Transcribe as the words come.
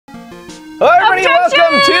Hello everybody, Objection!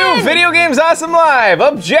 welcome to Video Games Awesome Live!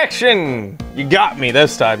 Objection! You got me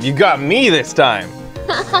this time. You got me this time.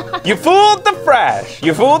 You fooled the Frash.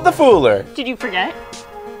 You fooled the fooler. Did you forget?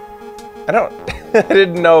 I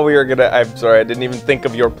didn't know we were gonna, I'm sorry, I didn't even think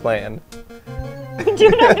of your plan. We do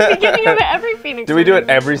it at the beginning of every Phoenix. Do we do it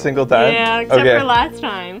every single time? Yeah, except for last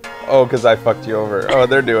time. Oh, because I fucked you over. Oh,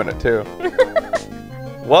 they're doing it too.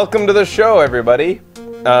 Welcome to the show, everybody.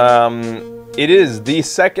 It is the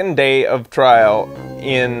second day of trial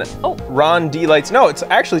in Ron D-Light's... No, it's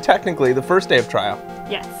actually technically the first day of trial.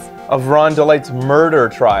 Yes. Of Ron D-Light's murder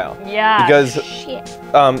trial. Yeah, because shit.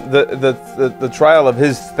 The trial of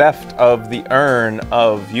his theft of the urn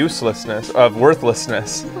of uselessness, of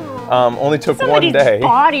worthlessness, only took Somebody's 1 day.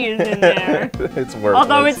 Body is in there. It's worthless.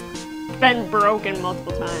 Although it's been broken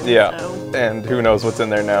multiple times. Yeah, so. and who knows what's in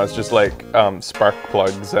there now. It's just like spark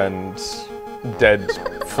plugs and dead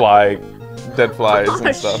flies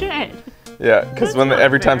and stuff. Shit. Yeah, because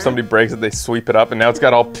every time somebody breaks it, they sweep it up, and now it's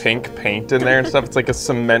got all pink paint in there and stuff. It's like a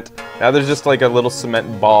cement. Now there's just like a little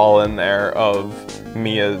cement ball in there of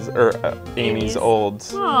Amy's old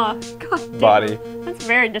body. That's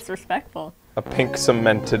very disrespectful. A pink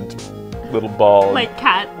cemented little ball. Like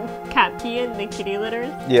cat pee in the kitty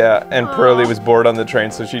litters? Yeah, and Pearlie was bored on the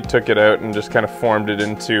train, so she took it out and just kind of formed it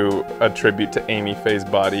into a tribute to Amy Faye's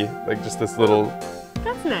body. Like just this little...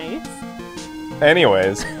 That's nice.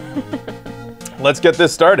 Anyways, let's get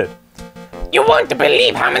this started. You won't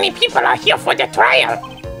believe how many people are here for the trial.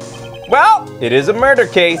 Well, it is a murder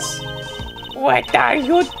case. What are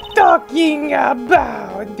you talking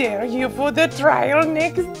about? They're here for the trial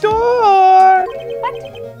next door.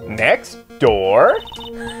 What? Next door?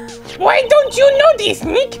 Why don't you know this,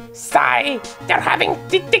 Nick? Sigh. They're having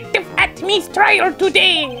Detective Atme's trial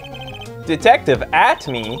today. Detective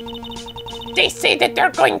Atme? They say that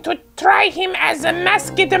they're going to try him as a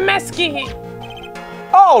masked.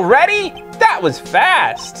 Already? That was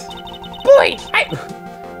fast. Boy,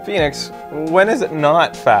 Phoenix, when is it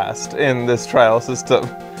not fast in this trial system?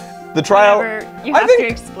 The trial... Whenever you have to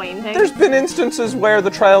explain things. There's been instances where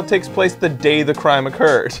the trial takes place the day the crime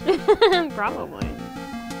occurred. Probably.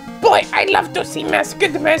 Boy, I'd love to see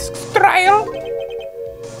Mask's trial.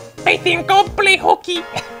 I think I'll play hooky.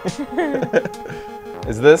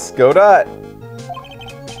 Is this Godot?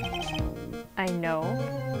 I know.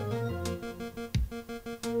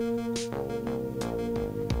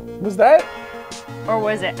 Was that? Or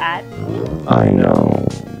was it at? I know.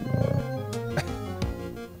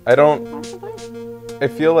 I don't... Possibly? I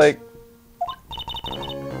feel like...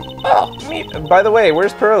 Oh, me. By the way,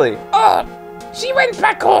 where's Pearlie? Oh, she went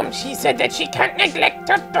back home. She said that she can't neglect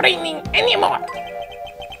her training anymore.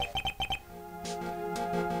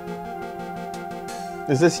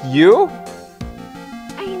 Is this you?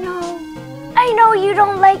 I know you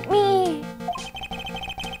don't like me.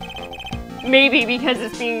 Maybe because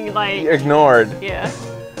it's being like... Ignored. Yeah.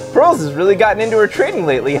 Pearls has really gotten into her training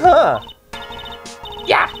lately, huh?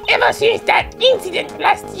 Yeah, ever since that incident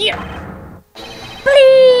last year.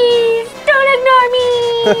 Please, don't ignore me.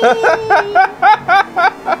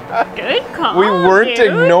 Good call, We weren't dude.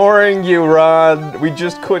 ignoring you, Ron. We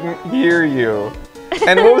just couldn't hear you.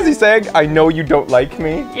 And what was he saying? I know you don't like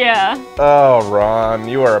me? Yeah. Oh, Ron,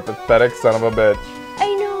 you are a pathetic son of a bitch.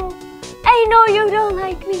 I know you don't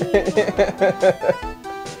like me.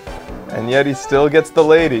 And yet he still gets the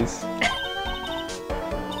ladies.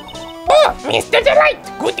 Oh, Mr. Wright,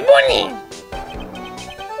 good morning.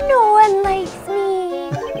 No one likes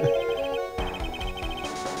me.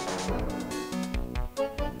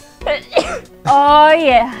 Oh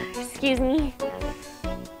yeah, excuse me.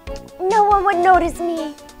 No one would notice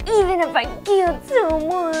me, even if I killed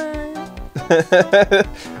someone.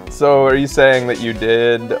 So are you saying that you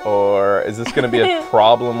did, or is this going to be a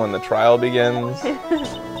problem when the trial begins?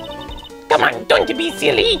 Come on, don't be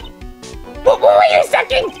silly. Wait a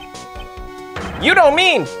second. You don't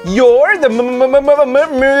mean you're the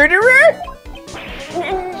murderer?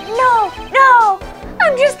 No,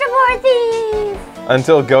 I'm just a more thief.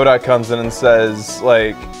 Until Godot comes in and says,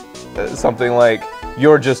 like, something like,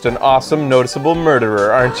 you're just an awesome, noticeable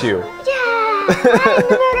murderer, aren't you? Yeah, I'm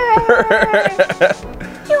the murderer.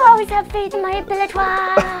 You always have faith in my ability.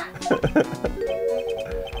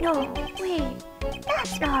 No, wait,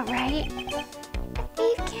 that's not right. A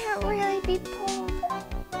thief can't really be poor.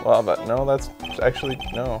 Well, but no, that's actually,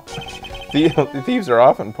 no. Thieves are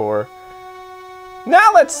often poor.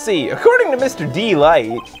 Now let's see. According to Mr.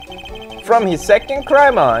 D-Light, from his second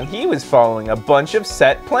crime on, he was following a bunch of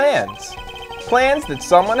set plans. Plans that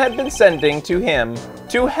someone had been sending to him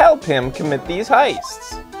to help him commit these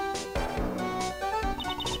heists.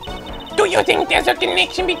 Do you think there's a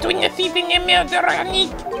connection between the thief and the murderer,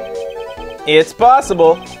 Nick? It's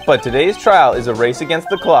possible, but today's trial is a race against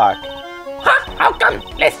the clock. Huh? How come?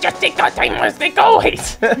 Let's just take our time as they go.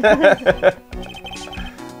 Wait.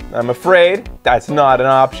 I'm afraid that's not an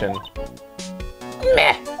option.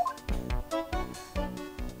 Meh.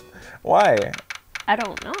 Why? I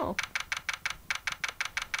don't know.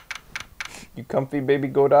 You comfy, baby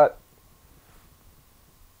Godot?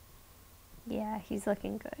 Yeah, he's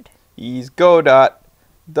looking good. He's Godot,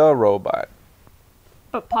 the robot.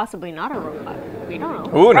 But possibly not a robot. We don't know.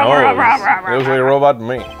 Who knows? It looks like a robot to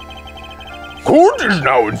me. Court is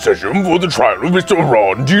now in session for the trial of Mr.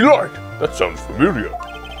 Ron Delight. That sounds familiar.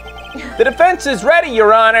 The defense is ready,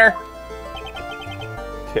 Your Honor.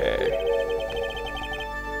 Okay.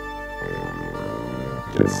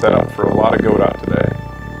 Get set up for a lot of Godot today.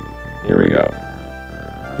 Here we go.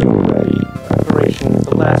 You're ready. Preparation is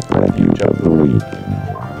the last refuge of the week.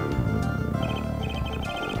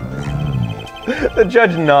 The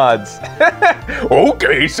judge nods.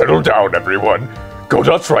 Okay, settle down, everyone.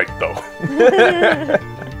 Godot's right, though.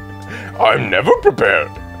 I'm never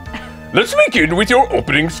prepared. Let's begin with your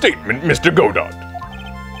opening statement, Mr. Godot.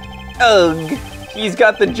 Ugh. He's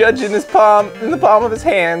got the judge in the palm of his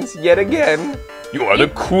hands yet again. You are the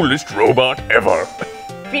coolest robot ever.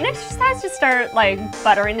 Phoenix just has to start, like,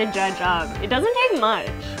 buttering the judge up. It doesn't take much.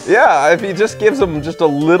 Yeah, if he just gives him just a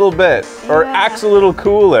little bit, or Yeah. acts a little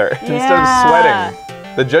cooler instead of Yeah.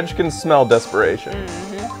 sweating. The judge can smell desperation.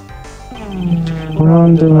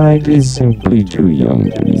 Ron Delight is simply too young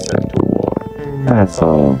to be sent to war. That's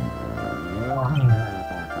all.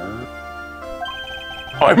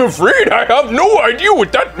 I'm afraid I have no idea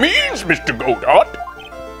what that means, Mr. Godot.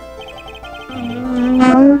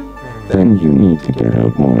 Then you need to get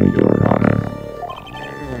out more, Your Honor.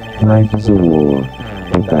 Life is a war,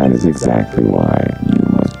 but that is exactly why you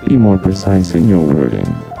must be more precise in your wording.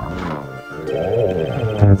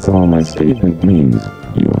 That's all my statement means.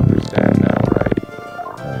 You understand now, right?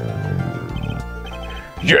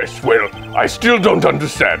 Yes, well, I still don't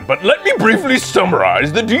understand, but let me briefly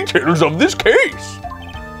summarize the details of this case.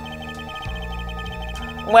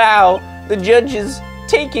 Wow, the judge is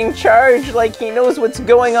taking charge like he knows what's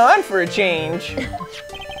going on for a change. What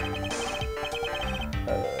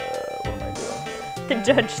am I doing The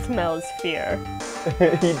judge smells fear.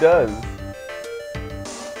 here? He does.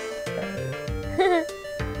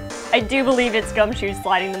 I do believe it's Gumshoe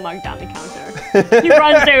sliding the mug down the counter. He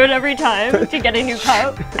runs out every time to get a new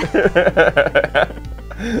cup.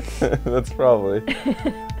 That's probably.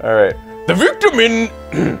 All right. The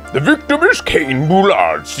victim is Kane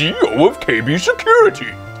Boulard, CEO of KB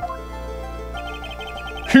Security.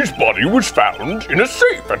 His body was found in a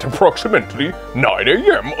safe at approximately 9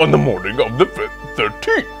 a.m. on the morning of the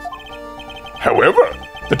 13th. However,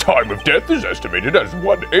 the time of death is estimated as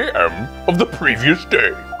 1 a.m. of the previous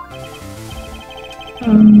day.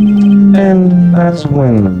 And that's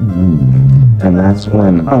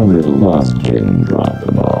when our little lost kitten dropped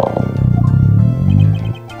the ball.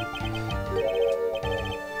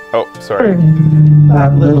 Oh, sorry.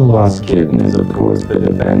 That little lost kitten is, of course, the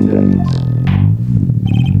defendant.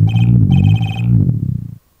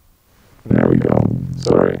 There we go.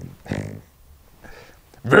 Sorry.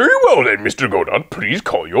 Very well then, Mr. Godot, please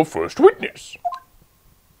call your first witness.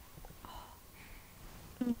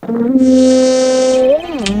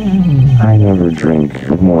 I never drink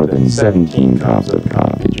more than 17 cups of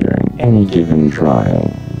coffee during any given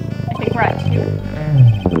trial. I think we're at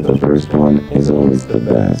 2. The first one is always the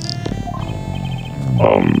best.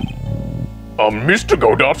 Mr.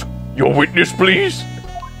 Godot, your witness, please.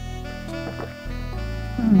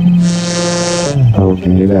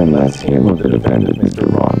 Okay, then let's hear what the defendant,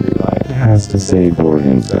 Mr. Ron Delight, has to say for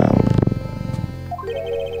himself.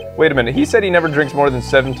 Wait a minute. He said he never drinks more than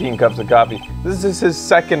 17 cups of coffee. This is his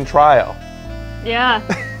second trial. Yeah.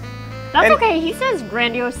 That's And- okay. He says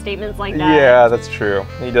grandiose statements like that. Yeah, that's true.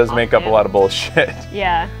 He does make up a yeah. lot of bullshit.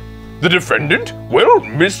 Yeah. The defendant? Well,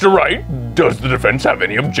 Mr. Wright, does the defense have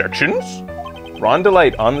any objections? Ron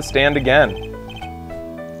Delight on the stand again.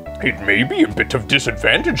 It may be a bit of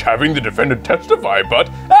disadvantage having the defendant testify, but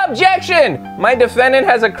Objection! My defendant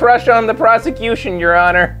has a crush on the prosecution, Your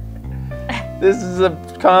Honor. This is a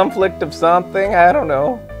conflict of something. I don't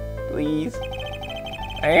know. Please.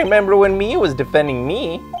 I remember when Mia was defending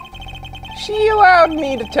me. She allowed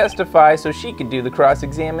me to testify so she could do the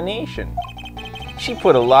cross-examination. She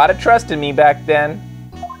put a lot of trust in me back then.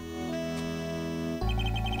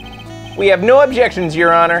 We have no objections,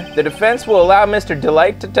 Your Honor. The defense will allow Mr.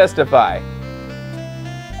 Delight to testify.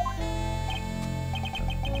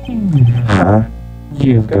 Huh?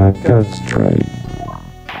 You've got ghost right.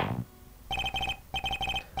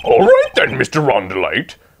 All right then, Mr.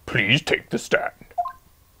 Rondelite. Please take the stand.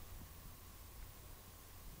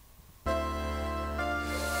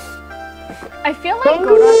 I feel like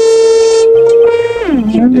Godot.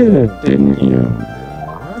 You did it, didn't you?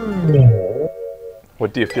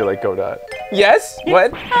 What do you feel like, Godot? Yes?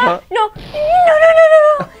 What? Huh? No.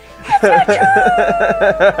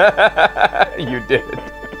 You did.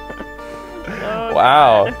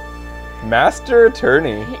 Wow. Master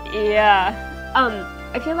Attorney. Yeah.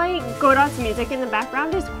 I feel like Godot's music in the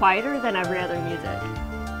background is quieter than every other music.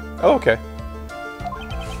 Oh, okay.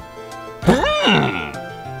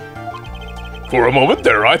 For a moment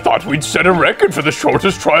there, I thought we'd set a record for the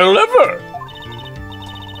shortest trial ever.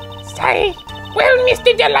 Sorry. Well,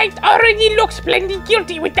 Mr. Delight already looks plenty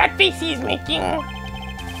guilty with that face he's making.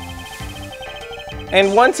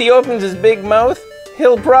 And once he opens his big mouth,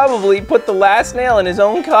 he'll probably put the last nail in his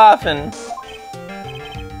own coffin.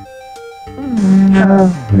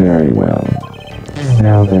 Very well.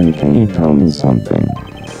 Now then, can you tell me something?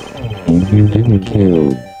 If you didn't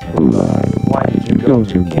kill Bullard, why did you go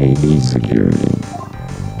to KB Security?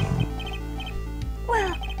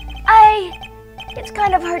 Well, it's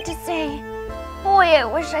kind of hard to say. Boy, I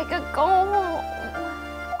wish I could go home.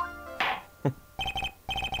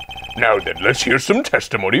 Now then, let's hear some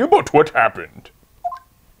testimony about what happened.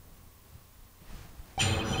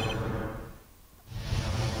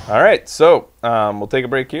 All right, so we'll take a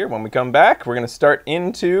break here. When we come back, we're going to start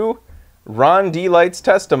into Ron D. Light's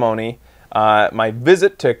testimony, my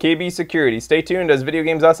visit to KB Security. Stay tuned as Video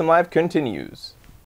Games Awesome Live continues.